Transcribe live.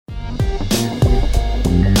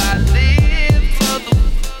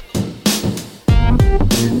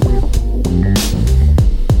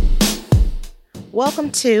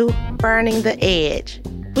Welcome to Burning the Edge.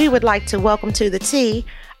 We would like to welcome to the T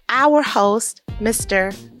our host,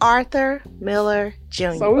 Mr. Arthur Miller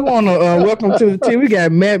Jr. So we want to welcome to the T. We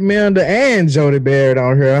got Matt Milner and Jody Barrett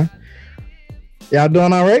on here. Y'all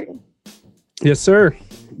doing all right? Yes, sir.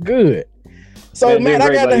 Good. So man,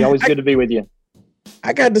 always good to be with you.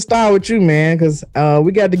 I got to start with you, man, because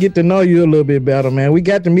we got to get to know you a little bit better, man. We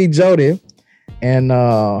got to meet Jody,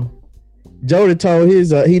 and Jody told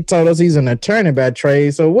us he's an attorney by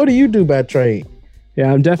trade. So what do you do by trade?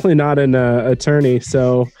 Yeah, I'm definitely not an attorney.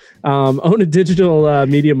 So own a digital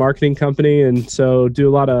media marketing company, and so do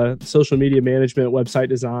a lot of social media management, website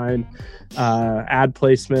design, ad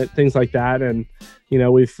placement, things like that. And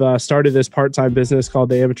we've started this part-time business called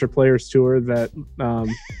the Amateur Players Tour that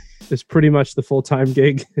is pretty much the full-time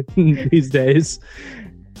gig these days.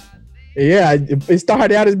 Yeah, it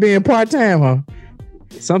started out as being part-time, huh?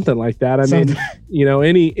 Something like that. I mean,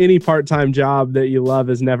 any part-time job that you love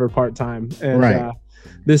is never part-time. And right.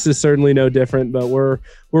 This is certainly no different, but we're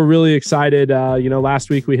really excited. Last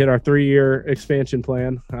week we hit our 3-year expansion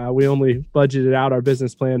plan. We only budgeted out our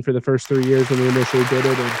business plan for the first 3 years when we initially did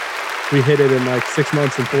it, and we hit it in like 6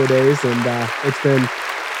 months and 4 days, and it's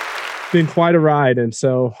been quite a ride. And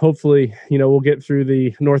so hopefully, we'll get through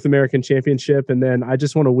the North American Championship, and then I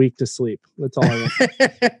just want a week to sleep. That's all I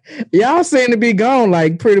want. Y'all seem to be gone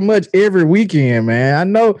like pretty much every weekend, man. I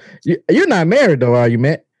know you're not married though, are you,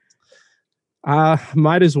 Matt?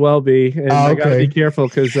 Might as well be. And I gotta be careful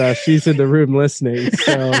because she's in the room listening.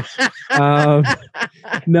 So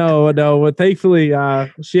no, but thankfully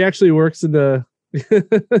she actually works in the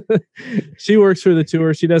she works for the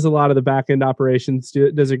tour. She does a lot of the back end operations,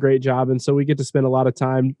 does a great job. And so we get to spend a lot of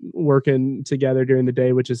time working together during the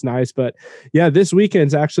day, which is nice. But yeah, this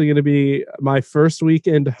weekend's actually going to be my first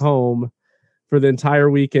weekend home for the entire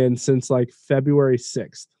weekend since like February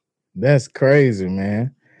 6th. That's crazy,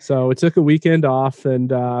 man. So it took a weekend off,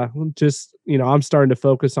 and I'm starting to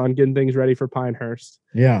focus on getting things ready for Pinehurst.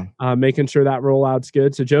 Yeah. Making sure that rollout's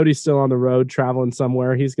good. So Jody's still on the road traveling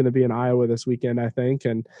somewhere. He's going to be in Iowa this weekend, I think.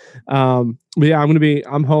 And I'm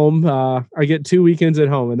home. I get 2 weekends at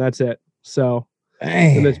home, and that's it. So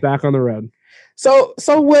and it's back on the road. So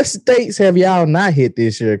what states have y'all not hit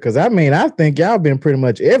this year? Because I think y'all been pretty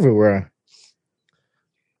much everywhere.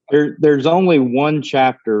 There's only one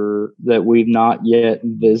chapter that we've not yet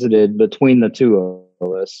visited between the two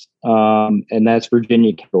of us, and that's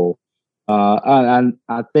Virginia Capital.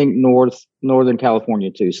 I think Northern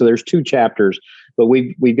California too. So there's 2 chapters, but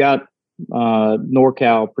we've got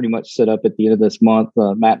NorCal pretty much set up at the end of this month.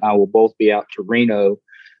 Matt and I will both be out to Reno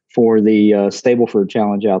for the Stableford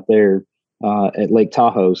Challenge out there at Lake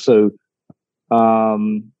Tahoe. So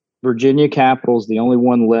Virginia Capital is the only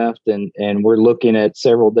one left, and we're looking at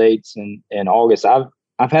several dates in August.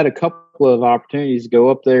 I've had a couple of opportunities to go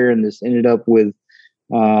up there, and this ended up with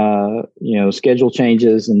schedule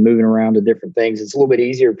changes and moving around to different things. It's a little bit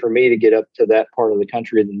easier for me to get up to that part of the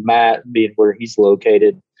country than Matt, being where he's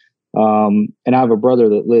located. And I have a brother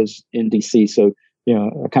that lives in DC, so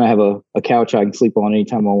I kind of have a couch I can sleep on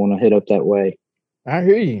anytime I want to head up that way. I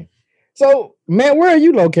hear you. So, Matt, where are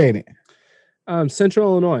you located?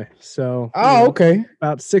 Central Illinois. So okay.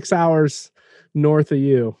 About 6 hours north of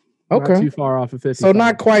you. Okay. Not too far off of 50. So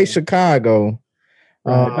not quite Chicago.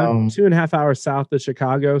 Right, about 2.5 hours south of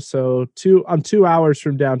Chicago. So I'm 2 hours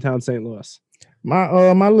from downtown St. Louis. My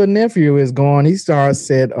little nephew is going. He starts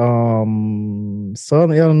at Southern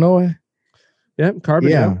Illinois. Yep, Carbondale.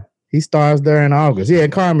 Yeah. He starts there in August. Yeah,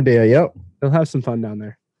 Carbondale, yep. He'll have some fun down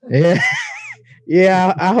there. Yeah.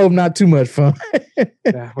 Yeah, I hope not too much fun.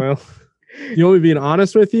 Yeah, well. You want me being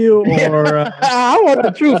honest with you, or I want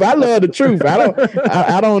the truth. I love the truth.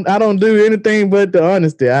 I don't do anything but the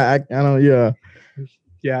honesty. I don't. Yeah.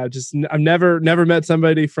 Yeah. Just I've never met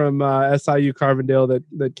somebody from SIU Carbondale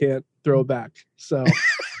that can't throw it back. So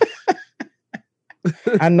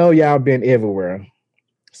I know y'all been everywhere.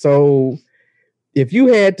 So if you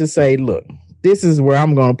had to say, look, this is where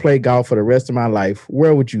I'm going to play golf for the rest of my life,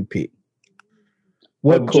 where would you pick?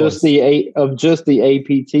 What just the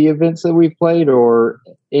APT events that we've played, or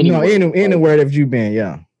anywhere that you've been,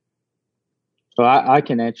 yeah. So I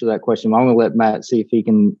can answer that question. I'm going to let Matt see if he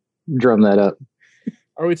can drum that up.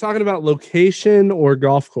 Are we talking about location or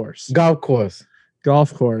golf course? Golf course.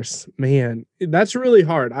 Man, that's really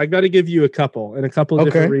hard. I got to give you a couple of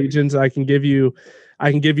different regions. I can give you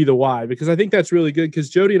the why, because I think that's really good, because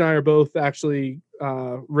Jody and I are both actually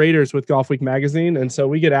raters with Golf Week magazine, and so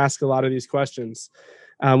we get asked a lot of these questions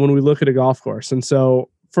when we look at a golf course. And so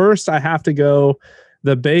first I have to go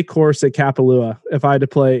the Bay course at Kapalua. If I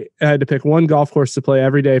had to pick one golf course to play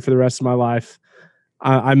every day for the rest of my life,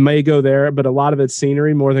 I may go there, but a lot of it's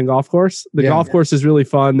scenery more than golf course. The golf course is really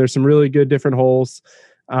fun. There's some really good different holes.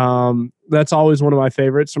 That's always one of my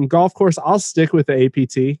favorites. From golf course, I'll stick with the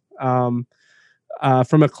APT.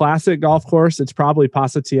 From a classic golf course, it's probably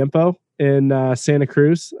Pasatiempo in Santa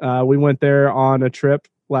Cruz. We went there on a trip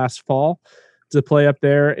last fall to play up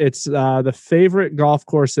there. It's the favorite golf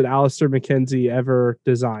course that Alister MacKenzie ever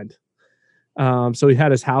designed. So he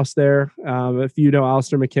had his house there. If you know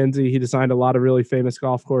Alister MacKenzie, he designed a lot of really famous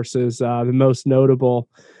golf courses, the most notable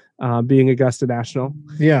being Augusta National.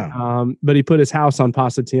 Yeah. But he put his house on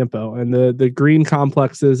Pasatiempo, and the green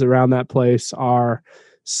complexes around that place are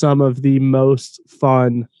some of the most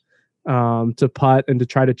fun to putt and to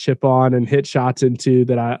try to chip on and hit shots into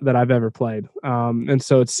that I've ever played. And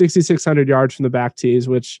so it's 6,600 yards from the back tees,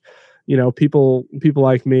 which, you know, people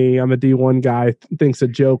like me, I'm a D1 guy, thinks a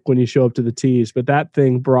joke when you show up to the tees, but that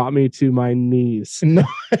thing brought me to my knees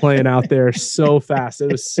playing out there so fast.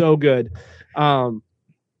 It was so good.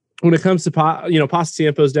 When it comes to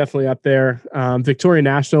Pasatiempo is definitely up there. Victoria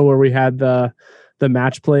National, where we had the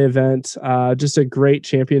match play event, just a great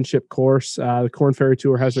championship course. The Corn Ferry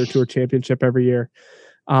Tour has their tour championship every year.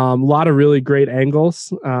 A lot of really great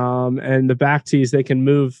angles, and the back tees, they can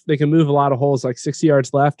move a lot of holes, like 60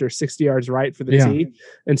 yards left or 60 yards right for the tee.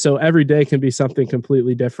 And so every day can be something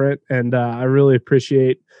completely different. And I really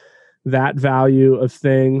appreciate that value of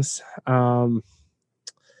things. Man,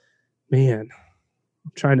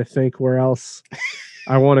 I'm trying to think where else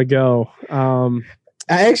I want to go. I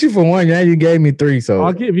asked you for one, now you gave me three. So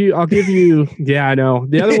I'll give you. Yeah, I know.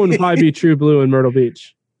 The other one would probably be True Blue in Myrtle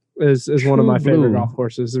Beach. Is one of my favorite golf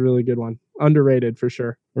courses. It's a really good one. Underrated for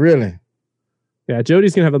sure. Really? Yeah,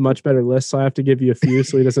 Jody's gonna have a much better list, so I have to give you a few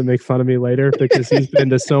so he doesn't make fun of me later, because he's been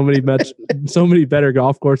to so many better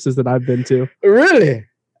golf courses that I've been to. Really?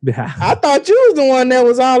 Yeah. I thought you was the one that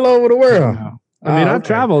was all over the world. I mean, I've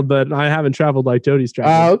traveled, but I haven't traveled like Jody's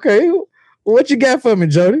traveled. Okay. What you got for me,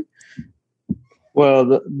 Jody? Well,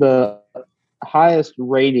 the highest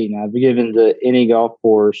rating I've given to any golf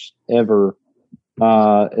course ever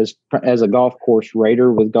as a golf course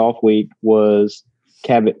rater with Golf Week was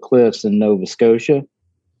Cabot Cliffs in Nova Scotia.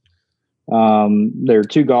 There are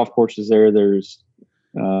two golf courses there. There's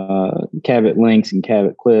Cabot Links and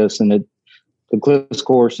Cabot Cliffs, and the Cliffs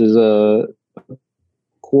course is a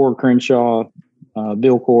Core Crenshaw,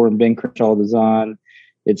 Bill Core and Ben Crenshaw design.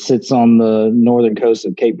 It sits on the northern coast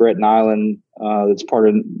of Cape Breton Island. That's part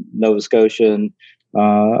of Nova Scotia, and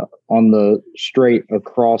on the strait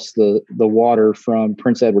across the water from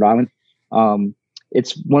Prince Edward Island.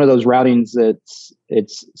 It's one of those routings that's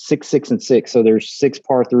it's 6, 6, and 6. So there's 6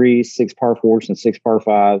 par 3s, 6 par 4s, and 6 par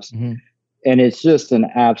 5s. Mm-hmm. And it's just an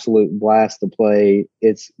absolute blast to play.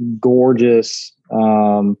 It's gorgeous.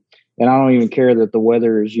 And I don't even care that the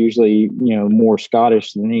weather is usually, more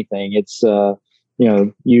Scottish than anything. It's,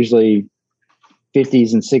 usually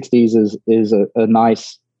 50s and 60s is a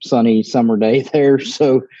nice sunny summer day there.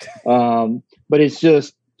 So, but it's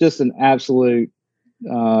just an absolute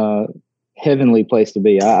heavenly place to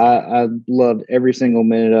be. I loved every single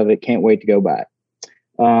minute of it. Can't wait to go back.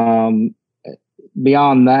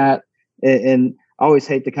 Beyond that, and I always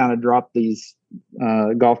hate to kind of drop these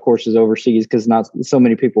golf courses overseas because not so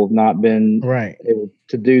many people have not been able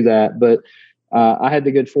to do that. But I had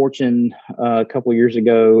the good fortune a couple of years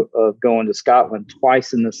ago of going to Scotland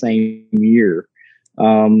twice in the same year.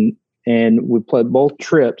 And we played both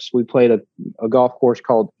trips. We played a golf course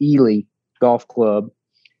called Ely Golf Club.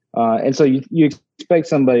 And so you expect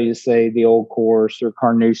somebody to say the Old Course or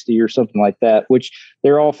Carnoustie or something like that, which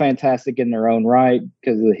they're all fantastic in their own right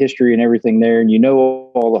because of the history and everything there. And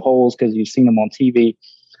all the holes because you've seen them on TV.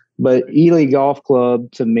 But Ely Golf Club,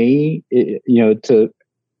 to me, to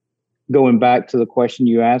going back to the question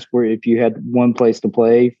you asked, where if you had one place to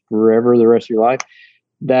play forever, the rest of your life,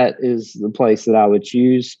 that is the place that I would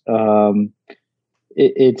choose.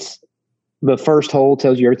 It's the first hole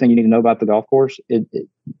tells you everything you need to know about the golf course.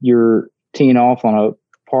 You're teeing off on a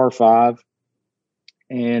par 5,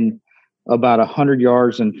 and about 100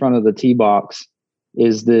 yards in front of the tee box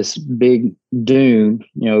is this big dune,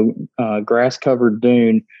 grass covered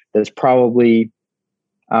dune that's probably,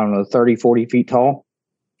 30, 40 feet tall.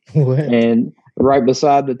 What? And right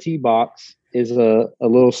beside the tee box is a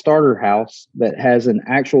little starter house that has an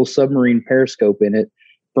actual submarine periscope in it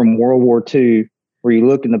from World War II, where you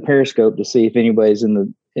look in the periscope to see if anybody's in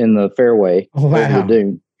the fairway over the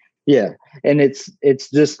dune. Yeah. And it's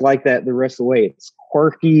just like that the rest of the way. It's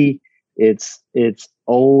quirky. It's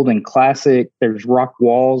old and classic. There's rock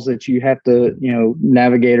walls that you have to,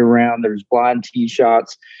 navigate around. There's blind tee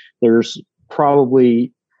shots. There's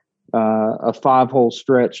probably a 5-hole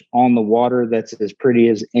stretch on the water that's as pretty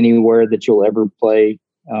as anywhere that you'll ever play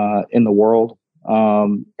in the world.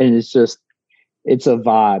 And it's a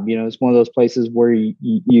vibe. It's one of those places where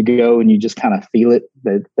you go and you just kind of feel it,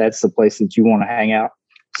 that's the place that you want to hang out.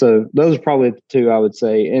 So those are probably the two I would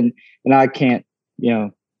say. And I can't,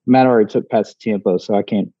 Matt already took Pasatiempo, so I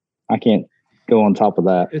can't go on top of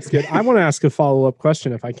that. It's good. I want to ask a follow-up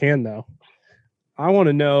question if I can, though. I want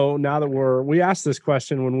to know, now that we asked this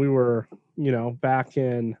question when we were, back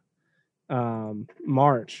in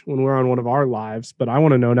March when we were on one of our lives, but I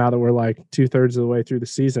want to know now that we're like 2/3 of the way through the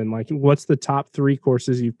season, like what's the top 3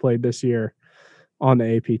 courses you've played this year on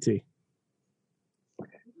the APT?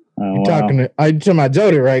 You're talking about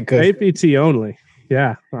Jody, right? APT only.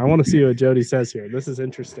 Yeah. I want to see what Jody says here. This is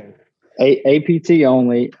interesting. APT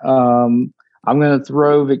only. I'm going to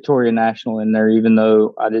throw Victoria National in there, even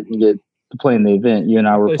though I didn't get to play in the event. You and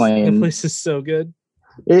I were playing. The place is so good.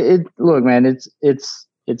 Look, man,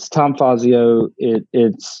 it's Tom Fazio.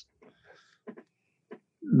 It's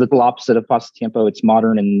the opposite of Pasatiempo. It's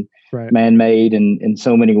modern and man-made in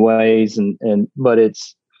so many ways, but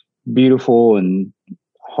it's beautiful and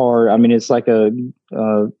hard. I mean, it's like a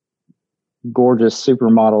gorgeous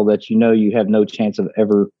supermodel that you have no chance of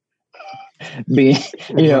ever being,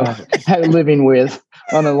 living with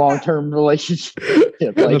on a long-term relationship.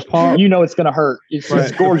 Like, it's going to hurt. It's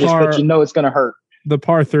gorgeous, but it's going to hurt. The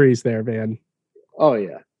par 3s there, man. Oh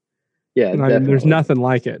yeah. Yeah. There's nothing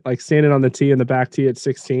like it. Like standing on the tee in the back tee at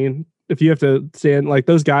 16. If you have to stand like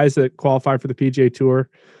those guys that qualify for the PGA Tour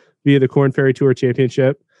via the Korn Ferry Tour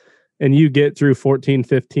Championship, and you get through 14,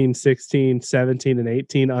 15, 16, 17, and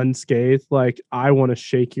 18 unscathed, like I want to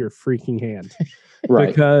shake your freaking hand. Right.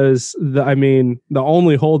 Because the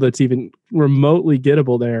only hole that's even remotely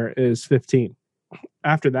gettable there is 15.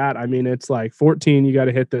 After that, it's like 14, you got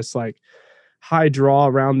to hit this like high draw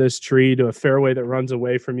around this tree to a fairway that runs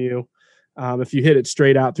away from you. If you hit it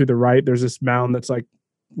straight out through the right, there's this mound that's like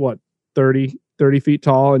 30 feet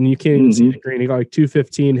tall, and you can't even see the green. You got like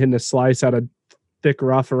 215 hitting a slice out of thick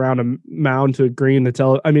rough around a mound to a green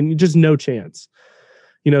just no chance.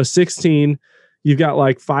 16, you've got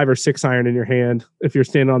like 5 or 6 iron in your hand. If you're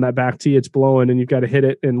standing on that back tee, it's blowing, and you've got to hit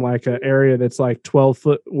it in like an area that's like 12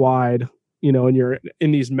 foot wide, and you're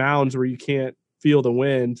in these mounds where you can't feel the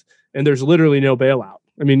wind, and there's literally no bailout.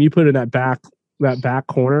 You put in that back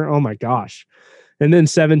corner, oh my gosh. And then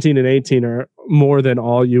 17 and 18 are more than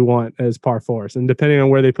all you want as par 4s. And depending on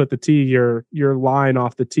where they put the tee, your line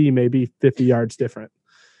off the tee may be 50 yards different,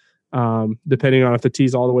 depending on if the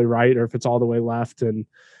tee's all the way right or if it's all the way left. And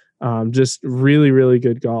just really, really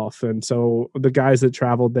good golf. And so the guys that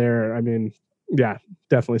traveled there, yeah,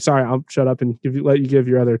 definitely. Sorry, I'll shut up and let you give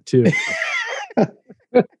your other 2.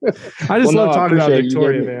 I just love talking about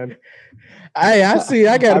Victoria, man. I see.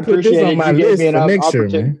 I got to put this on my list for next year,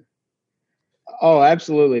 man. Oh,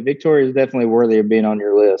 absolutely. Victoria is definitely worthy of being on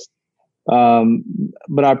your list.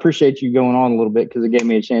 But I appreciate you going on a little bit because it gave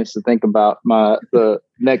me a chance to think about the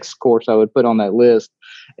next course I would put on that list.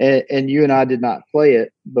 And you and I did not play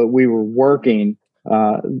it, but we were working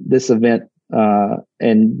this event,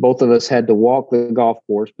 and both of us had to walk the golf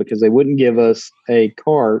course because they wouldn't give us a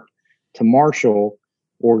cart to marshal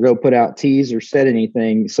or go put out tees or set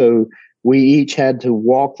anything. So we each had to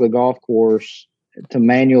walk the golf course to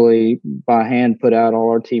manually by hand put out all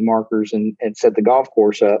our tee markers and set the golf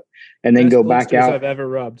course up, and then go back out. I've ever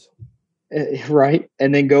rubbed. Right.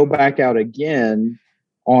 And then go back out again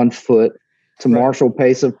on foot to marshal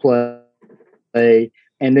pace of play,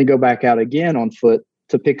 and then go back out again on foot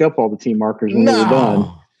to pick up all the tee markers when we were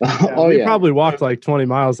done. We probably walked like 20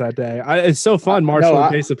 miles that day. It's so fun marshaling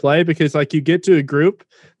pace of play because like you get to a group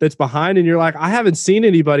that's behind and you're like, I haven't seen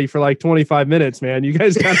anybody for like 25 minutes, man. You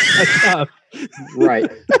guys got to catch up.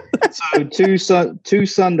 Right. So two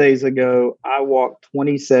Sundays ago, I walked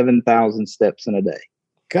 27,000 steps in a day.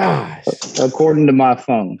 Gosh. According to my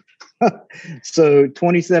phone. So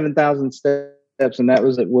 27,000 steps, and that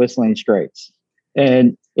was at Whistling Straits,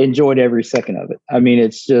 and enjoyed every second of it.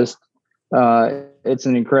 It's just, it's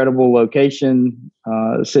an incredible location,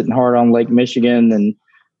 sitting hard on Lake Michigan, and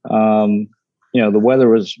the weather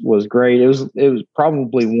was great. It was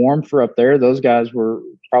probably warm for up there. Those guys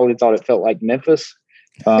probably thought it felt like Memphis,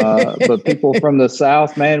 but people from the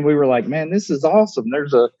South, man, we were like, man, this is awesome.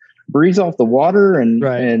 There's a breeze off the water,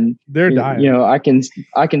 and they're dying.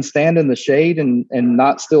 I can stand in the shade and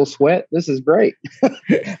not still sweat. This is great.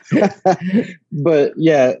 But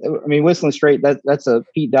yeah, Whistling Straits, that's a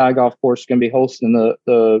Pete Dye golf course, going to be hosting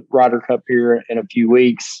the Ryder Cup here in a few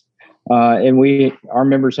weeks. And our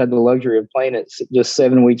members had the luxury of playing it just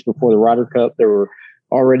 7 weeks before the Ryder Cup. There were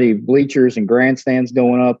already bleachers and grandstands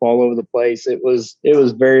going up all over the place. It was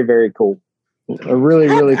very, very cool. A really,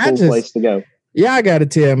 really cool place to go. Y'all got to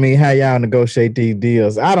tell me how y'all negotiate these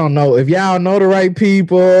deals. I don't know if y'all know the right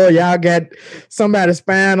people. Y'all got somebody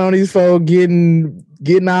spying on these folks, getting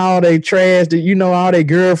all their trash, that all their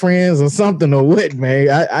girlfriends or something or what, man.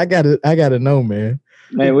 I gotta know, man.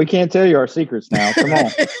 Man, we can't tell you our secrets now. Come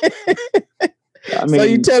on. So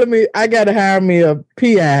you telling me I gotta hire me a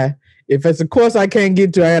PI? If it's a course I can't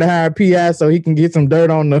get to, I gotta hire a PI so he can get some dirt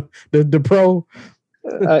on the pro.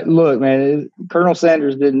 Look, man, Colonel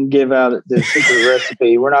Sanders didn't give out the secret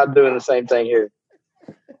recipe. We're not doing the same thing here.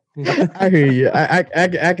 I hear you. I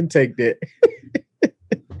can take that.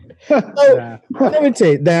 So, let me tell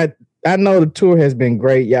you that I know the tour has been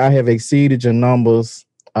great. Y'all have exceeded your numbers.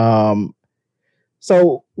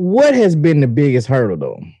 So what has been the biggest hurdle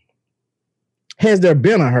though? Has there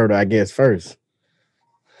been a hurdle, I guess, first?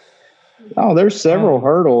 Oh, there's several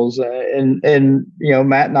hurdles. And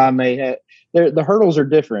Matt and I may have, the hurdles are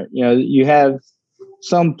different. You have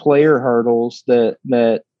some player hurdles that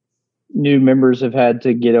new members have had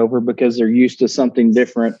to get over because they're used to something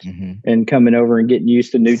different and coming over and getting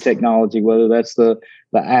used to new technology, whether that's the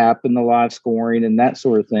app and the live scoring and that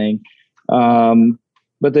sort of thing.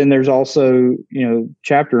 But then there's also,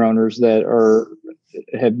 chapter owners that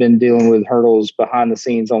have been dealing with hurdles behind the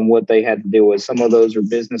scenes on what they had to deal with. Some of those are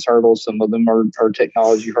business hurdles. Some of them are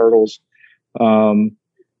technology hurdles.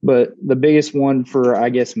 But the biggest one for, I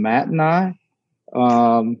guess, Matt and I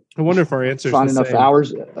wonder if our answer is finding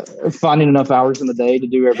enough hours in the day to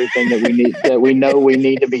do everything that we need, that we know we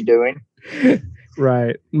need to be doing.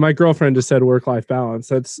 Right. My girlfriend just said work-life balance.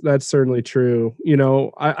 That's certainly true.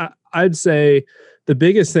 I'd say the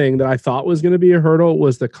biggest thing that I thought was going to be a hurdle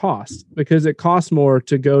was the cost, because it costs more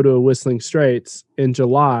to go to a Whistling Straits in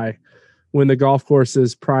July when the golf course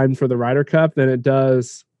is primed for the Ryder Cup than it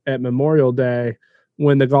does at Memorial Day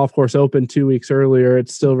when the golf course opened 2 weeks earlier.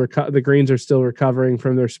 It's still the greens are still recovering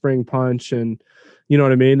from their spring punch, and you know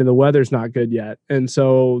what I mean? And the weather's not good yet. And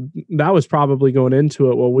so that was probably going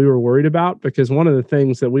into it what we were worried about, because one of the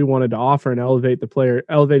things that we wanted to offer and elevating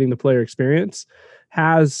the player experience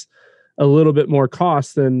has a little bit more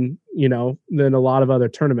cost than a lot of other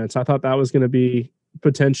tournaments. I thought that was going to be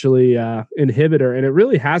potentially inhibitor, and it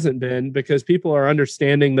really hasn't been, because people are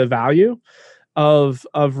understanding the value of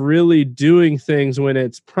really doing things when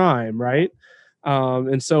it's prime, right?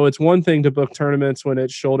 And so it's one thing to book tournaments when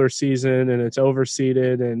it's shoulder season and it's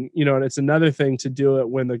overseeded, and it's another thing to do it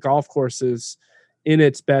when the golf course is in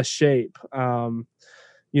its best shape, and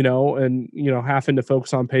having to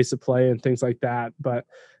focus on pace of play and things like that. But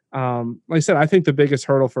like I said, I think the biggest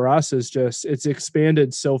hurdle for us is just it's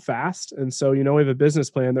expanded so fast. And so, we have a business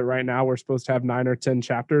plan that right now we're supposed to have 9 or 10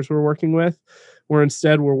 chapters we're working with, where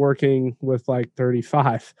instead we're working with like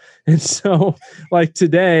 35. And so like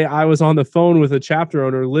today I was on the phone with a chapter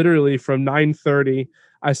owner literally from 9:30.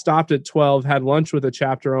 I stopped at 12, had lunch with a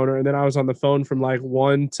chapter owner, and then I was on the phone from like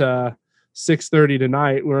 1 to 6:30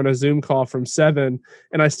 tonight. We're on a Zoom call from 7,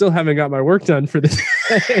 and I still haven't got my work done for the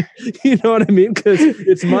day. You know what I mean? Because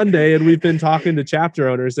it's Monday and we've been talking to chapter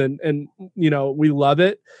owners, and we love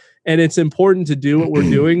it. And it's important to do what we're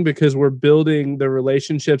doing because we're building the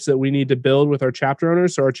relationships that we need to build with our chapter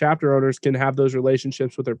owners, so our chapter owners can have those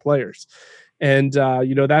relationships with their players. And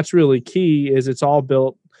that's really key. Is it's all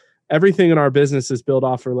built. Everything in our business is built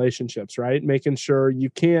off relationships, right? Making sure you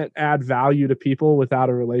can't add value to people without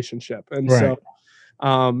a relationship. And right.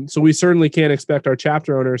 So we certainly can't expect our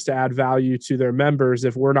chapter owners to add value to their members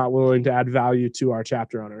if we're not willing to add value to our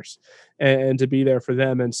chapter owners and to be there for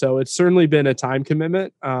them. And so it's certainly been a time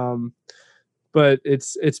commitment, but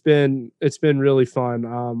it's been really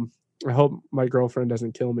fun. I hope my girlfriend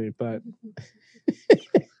doesn't kill me, but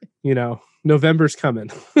November's coming.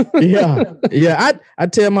 Yeah. I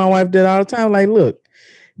tell my wife that all the time. Like, look,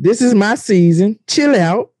 this is my season. Chill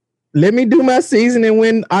out. Let me do my season, and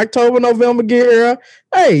when October, November get here,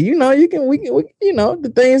 hey, we can,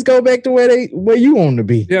 the things go back to where you want to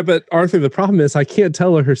be. Yeah, but Arthur, the problem is I can't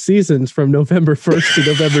tell her seasons from November 1st to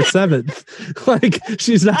November 7th. Like,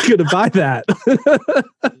 she's not going to buy that.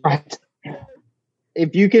 Right.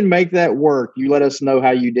 If you can make that work, you let us know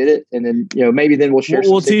how you did it, and then maybe then we'll share.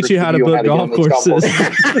 We'll teach you how to book golf courses.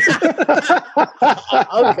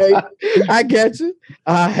 Okay, I get you.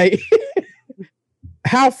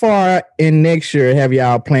 How far in next year have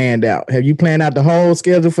y'all planned out? Have you planned out the whole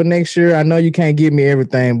schedule for next year? I know you can't give me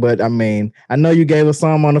everything, but I mean, I know you gave us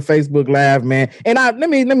some on the Facebook Live, man. And let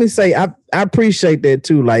me say, I appreciate that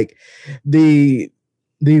too. Like the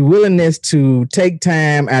willingness to take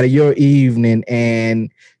time out of your evening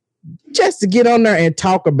and just to get on there and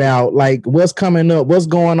talk about like what's coming up, what's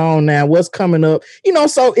going on now, what's coming up,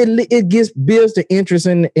 so it builds the interest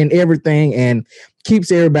in everything and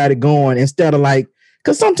keeps everybody going instead of like,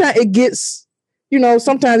 because sometimes it gets,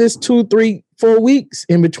 sometimes it's 2, 3, 4 weeks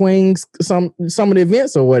in between some of the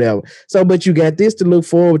events or whatever. So, but you got this to look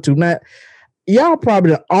forward to. Now, y'all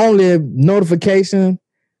probably the only notification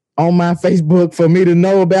on my Facebook for me to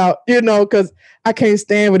know about, because I can't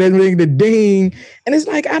stand with everything the ding. And it's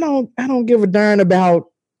like I don't give a darn about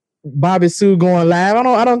Bobby Sue going live.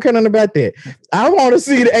 I don't care nothing about that. I want to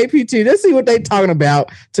see the APT. Let's see what they talking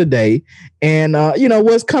about today, and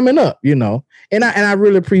what's coming up. And I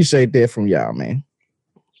really appreciate that from y'all, man.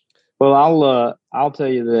 Well, I'll tell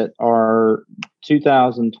you that our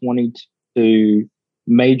 2022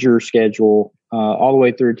 major schedule, all the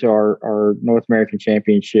way through to our North American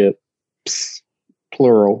Championship,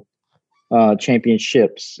 plural,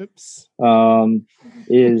 championships,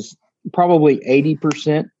 is probably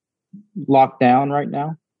 80% locked down right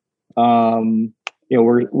now.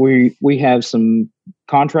 We have some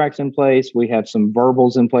contracts in place. We have some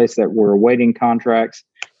verbals in place that we're awaiting contracts.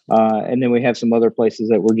 And then we have some other places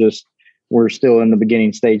that we're still in the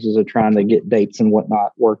beginning stages of trying to get dates and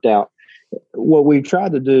whatnot worked out. What we've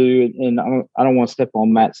tried to do, and I don't want to step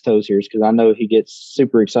on Matt's toes here because I know he gets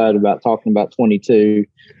super excited about talking about 22.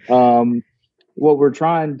 What we're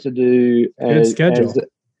trying to do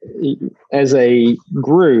as a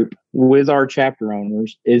group with our chapter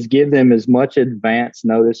owners is give them as much advance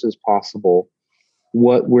notice as possible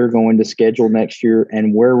what we're going to schedule next year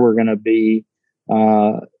and where we're going to be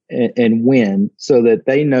and when, so that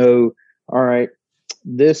they know, all right,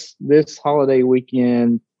 this holiday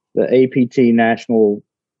weekend, the APT national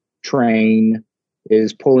train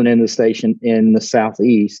is pulling in the station in the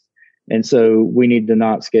Southeast. And so we need to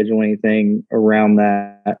not schedule anything around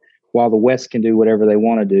that while the West can do whatever they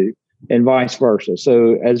want to do, and vice versa.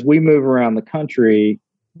 So as we move around the country,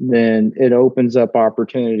 then it opens up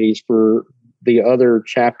opportunities for the other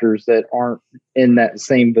chapters that aren't in that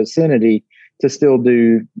same vicinity to still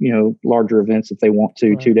do, larger events if they want to,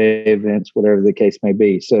 right. 2-day events, whatever the case may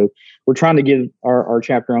be. So we're trying to give our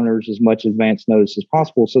chapter owners as much advance notice as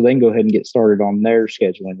possible so they can go ahead and get started on their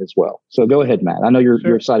scheduling as well. So go ahead, Matt. I know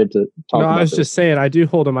you're excited to talk about I was this. just saying, I do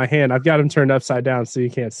hold in my hand. I've got them turned upside down so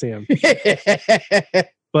you can't see them.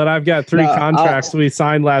 But I've got 3 contracts we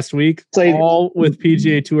signed last week, all with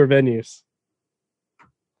PGA Tour venues.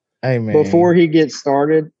 Hey, man. Before he gets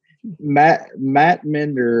started, Matt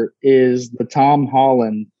Mender is the Tom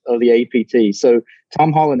Holland of the APT. So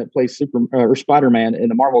Tom Holland that plays Spider-Man in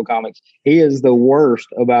the Marvel comics, he is the worst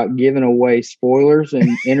about giving away spoilers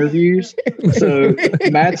in interviews. So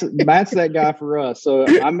Matt's that guy for us. So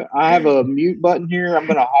I have a mute button here. I'm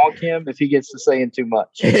going to honk him if he gets to saying too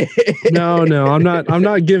much. No, I'm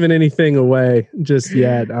not giving anything away just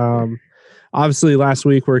yet. Obviously, last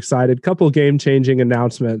week we're excited. Couple game-changing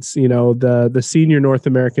announcements. The Senior North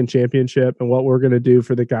American Championship and what we're going to do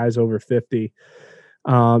for the guys over 50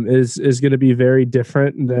 is going to be very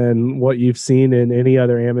different than what you've seen in any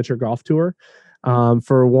other amateur golf tour.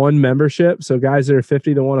 For one membership, so guys that are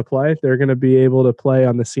 50 that want to play, they're going to be able to play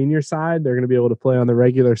on the senior side. They're going to be able to play on the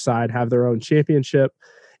regular side, have their own championship,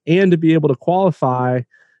 and to be able to qualify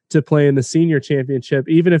to play in the senior championship,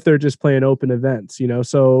 even if they're just playing open events,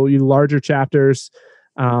 so you larger chapters,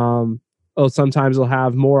 sometimes they'll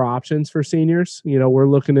have more options for seniors. We're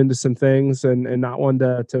looking into some things and not one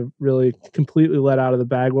to really completely let out of the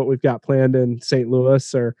bag what we've got planned in St.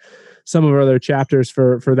 Louis or some of our other chapters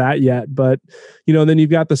for that yet. But, then you've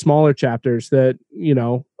got the smaller chapters that,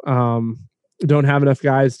 don't have enough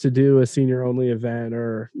guys to do a senior only event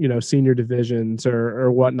or, senior divisions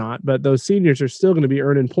or whatnot. But those seniors are still going to be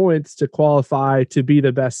earning points to qualify to be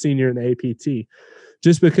the best senior in the APT.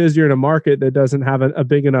 Just because you're in a market that doesn't have a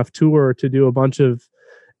big enough tour to do a bunch of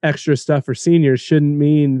extra stuff for seniors shouldn't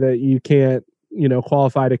mean that you can't,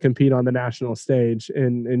 qualify to compete on the national stage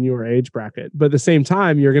in your age bracket. But at the same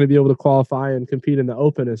time, you're going to be able to qualify and compete in the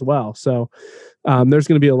Open as well. So there's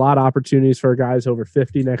going to be a lot of opportunities for guys over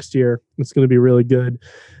 50 next year. It's going to be really good.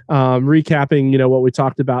 Recapping, what we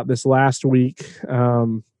talked about this last week.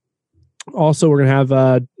 Also, we're going to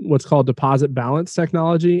have what's called deposit balance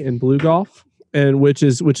technology in blue golf, and which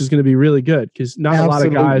is going to be really good because not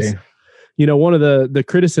Absolutely. A lot of guys. One of the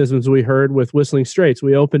criticisms we heard with Whistling Straits,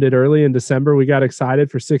 we opened it early in December. We got excited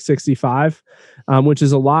for 665, which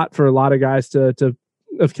is a lot for a lot of guys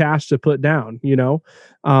of cash to put down,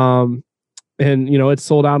 and, it's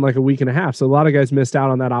sold out in like a week and a half. So a lot of guys missed out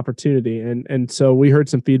on that opportunity. And so we heard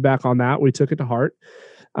some feedback on that. We took it to heart.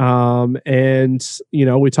 And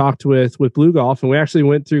we talked with Blue Golf, and we actually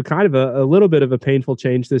went through kind of a little bit of a painful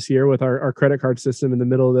change this year with our credit card system in the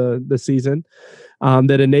middle of the season,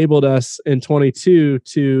 that enabled us in 22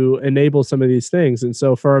 to enable some of these things. And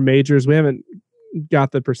so for our majors, we haven't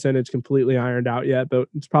got the percentage completely ironed out yet, but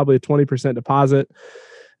it's probably a 20% deposit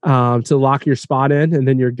to lock your spot in, and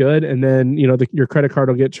then you're good. And then, your credit card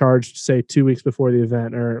will get charged, say 2 weeks before the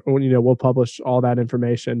event, or we'll publish all that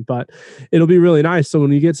information, but it'll be really nice. So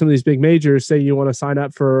when you get some of these big majors, say you want to sign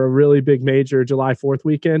up for a really big major July 4th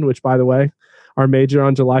weekend, which by the way, our major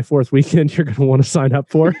on July 4th weekend, you're going to want to sign up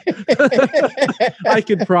for. I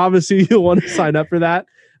can promise you'll want to sign up for that.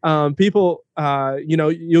 People,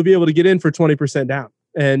 you'll be able to get in for 20% down.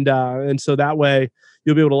 And so that way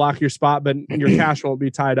you'll be able to lock your spot, but your cash won't be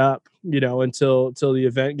tied up, until the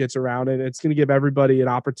event gets around, and it's going to give everybody an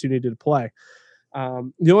opportunity to play.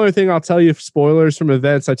 The only thing I'll tell you, spoilers from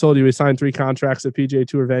events, I told you we signed 3 contracts at PGA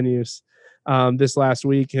Tour venues this last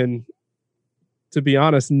week, and to be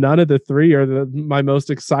honest, none of the 3 are my most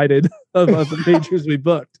excited of the majors we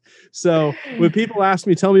booked. So when people ask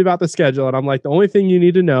me, tell me about the schedule, and I'm like, the only thing you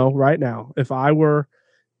need to know right now, if I were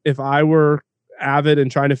avid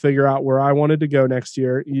and trying to figure out where I wanted to go next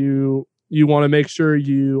year, you want to make sure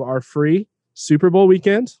you are free Super Bowl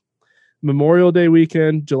weekend, Memorial Day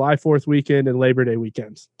weekend, July 4th weekend, and Labor Day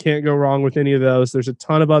weekend. Can't go wrong with any of those. There's a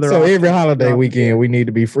ton of other. So every holiday weekend we need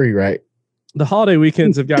to be free, right? The holiday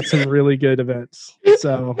weekends have got some really good events.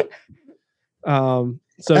 So that's can't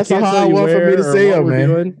a tell hard you one for me to say, man.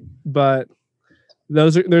 Doing, but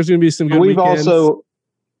there's going to be some good weekends.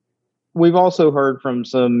 We've also heard from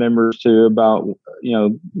some members too about,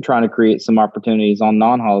 trying to create some opportunities on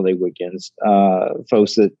non-holiday weekends.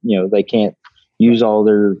 Folks that, they can't use all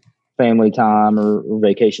their family time or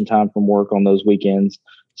vacation time from work on those weekends.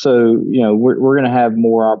 So, we're going to have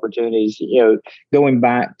more opportunities, going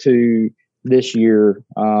back to this year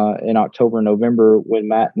in October and November when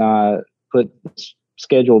Matt and I put the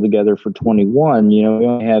schedule together for 21, we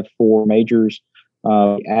only have 4 majors.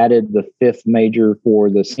 We added the 5th major for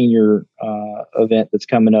the senior event that's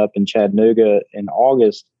coming up in Chattanooga in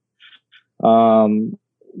August.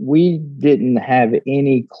 We didn't have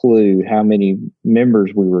any clue how many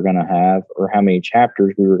members we were going to have or how many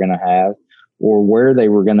chapters we were going to have or where they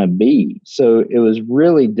were going to be. So it was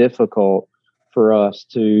really difficult for us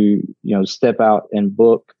to, step out and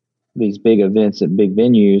book these big events at big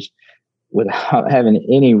venues without having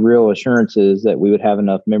any real assurances that we would have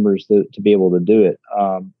enough members to be able to do it.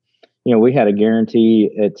 We had a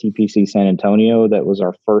guarantee at TPC San Antonio. That was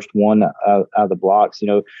our first one out of the blocks.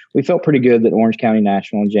 We felt pretty good that Orange County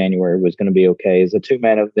National in January was going to be okay. As a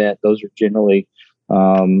 2-man event, those are generally,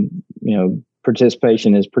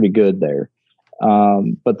 participation is pretty good there.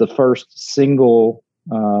 But the first single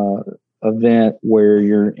event where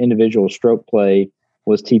your individual stroke play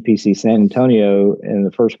was TPC San Antonio in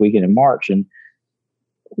the first weekend in March. And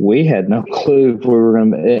we had no clue if we were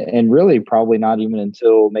going to, and really probably not even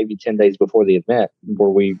until maybe 10 days before the event were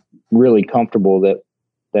we really comfortable that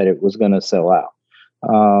it was going to sell out.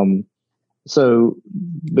 So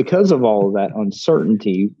because of all of that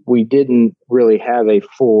uncertainty, we didn't really have a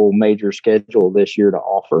full major schedule this year to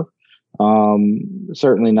offer.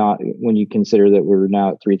 Certainly not when you consider that we're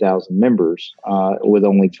now at 3,000 members with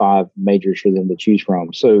only 5 majors for them to choose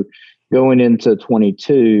from. So going into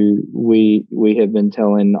 22, we have been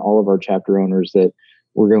telling all of our chapter owners that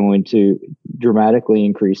we're going to dramatically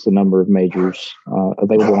increase the number of majors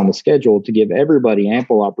available on the schedule to give everybody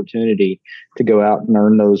ample opportunity to go out and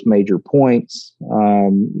earn those major points.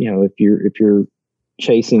 If you're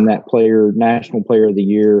chasing that national player of the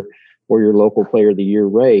year or your local player of the year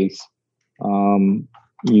race,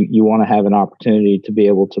 you want to have an opportunity to be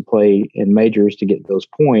able to play in majors to get those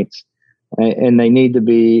points, and they need to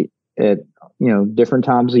be at different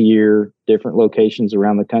times of year, different locations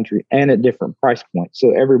around the country, and at different price points.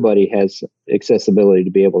 So everybody has accessibility to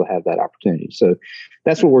be able to have that opportunity. So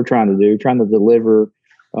that's what we're trying to do, trying to deliver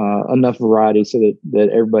enough variety so that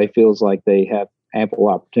everybody feels like they have ample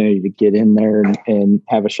opportunity to get in there and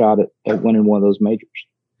have a shot at winning one of those majors.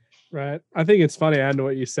 Right. I think it's funny, adding to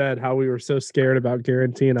what you said, how we were so scared about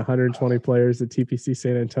guaranteeing 120 players at TPC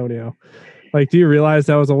San Antonio. Like, do you realize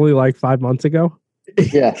that was only like 5 months ago?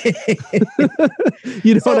 Yeah.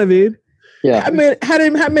 You know what I mean? Yeah. I mean,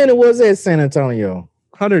 how many was at San Antonio?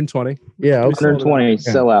 120. Yeah. Okay. 120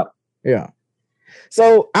 sell out. Yeah.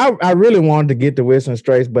 So I really wanted to get to Whistling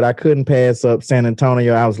Straits, but I couldn't pass up San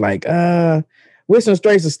Antonio. I was like, Whistling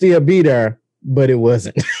Straits will still be there, but it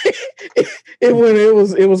wasn't.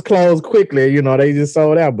 It was closed quickly. They just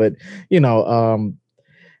sold out. But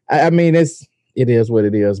I mean, it is what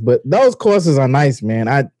it is. But those courses are nice, man.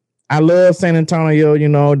 I love San Antonio, you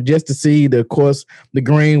know, just to see the course, the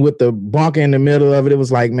green with the bunker in the middle of it. It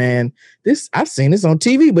was like, man, I've seen this on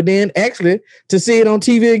TV, but then actually to see it on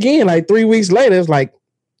TV again, like 3 weeks later, it's like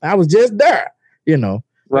I was just there, you know.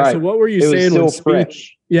 Right. So what were you saying when Spieth?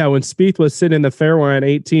 Yeah, when Spieth was sitting in the fairway on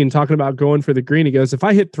 18, talking about going for the green, he goes, "If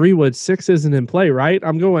I hit 3 wood, 6 isn't in play, right?"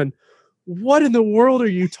 I'm going, what in the world are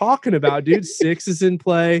you talking about, dude? 6 is in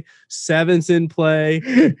play, 7's in play,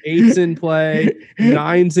 8's in play,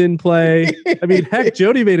 9's in play. I mean, heck,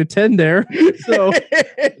 Jody made a 10 there. So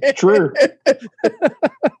true.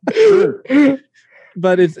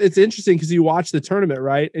 But it's interesting because you watch the tournament,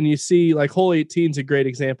 right? And you see like hole 18 is a great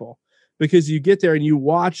example. Because you get there and you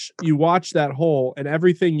watch that hole, and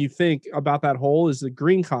everything you think about that hole is the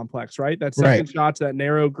green complex, right? That second shot's that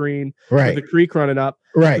narrow green with the creek running up.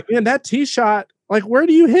 Right. And that tee shot, like, where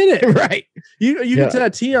do you hit it? Right. You get to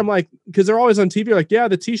that tee, I'm like, because they're always on TV, you're like, yeah,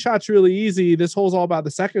 the tee shot's really easy. This hole's all about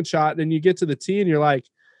the second shot. And then you get to the tee and you're like,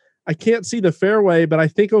 I can't see the fairway, but I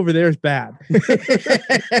think over there is bad.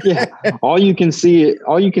 Yeah. All you can see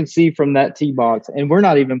from that tee box, and we're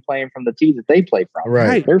not even playing from the tee that they play from.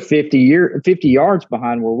 Right. They're 50 yards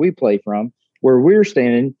behind where we play from. Where we're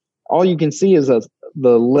standing, all you can see is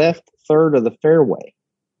the left third of the fairway.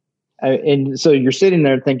 And so you're sitting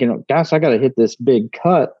there thinking, oh, gosh, I got to hit this big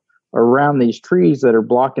cut around these trees that are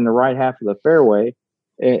blocking the right half of the fairway.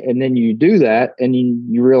 And then you do that, and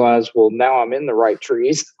you realize, well, now I'm in the right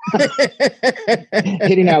trees,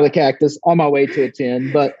 hitting out of the cactus on my way to a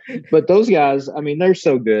 10. But those guys, I mean, they're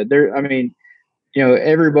so good.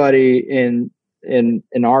 Everybody in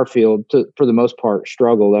our field, for the most part,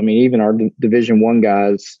 struggled. I mean, even our Division I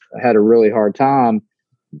guys had a really hard time.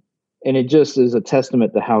 And it just is a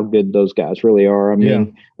testament to how good those guys really are. I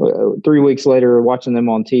mean, 3 weeks later, watching them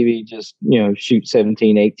on TV, just, shoot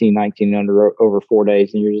 17, 18, 19 under over 4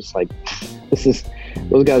 days. And you're just like,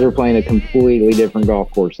 those guys are playing a completely different golf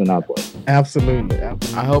course than I play. Absolutely.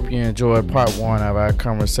 I hope you enjoyed part 1 of our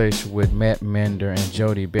conversation with Matt Mender and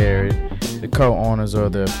Jody Barrett, the co-owners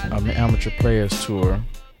of the Amateur Players Tour.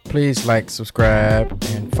 Please like, subscribe,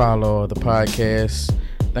 and follow the podcast.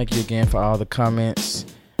 Thank you again for all the comments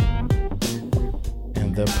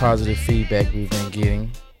and the positive feedback we've been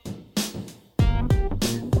getting.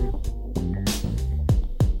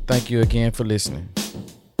 Thank you again for listening.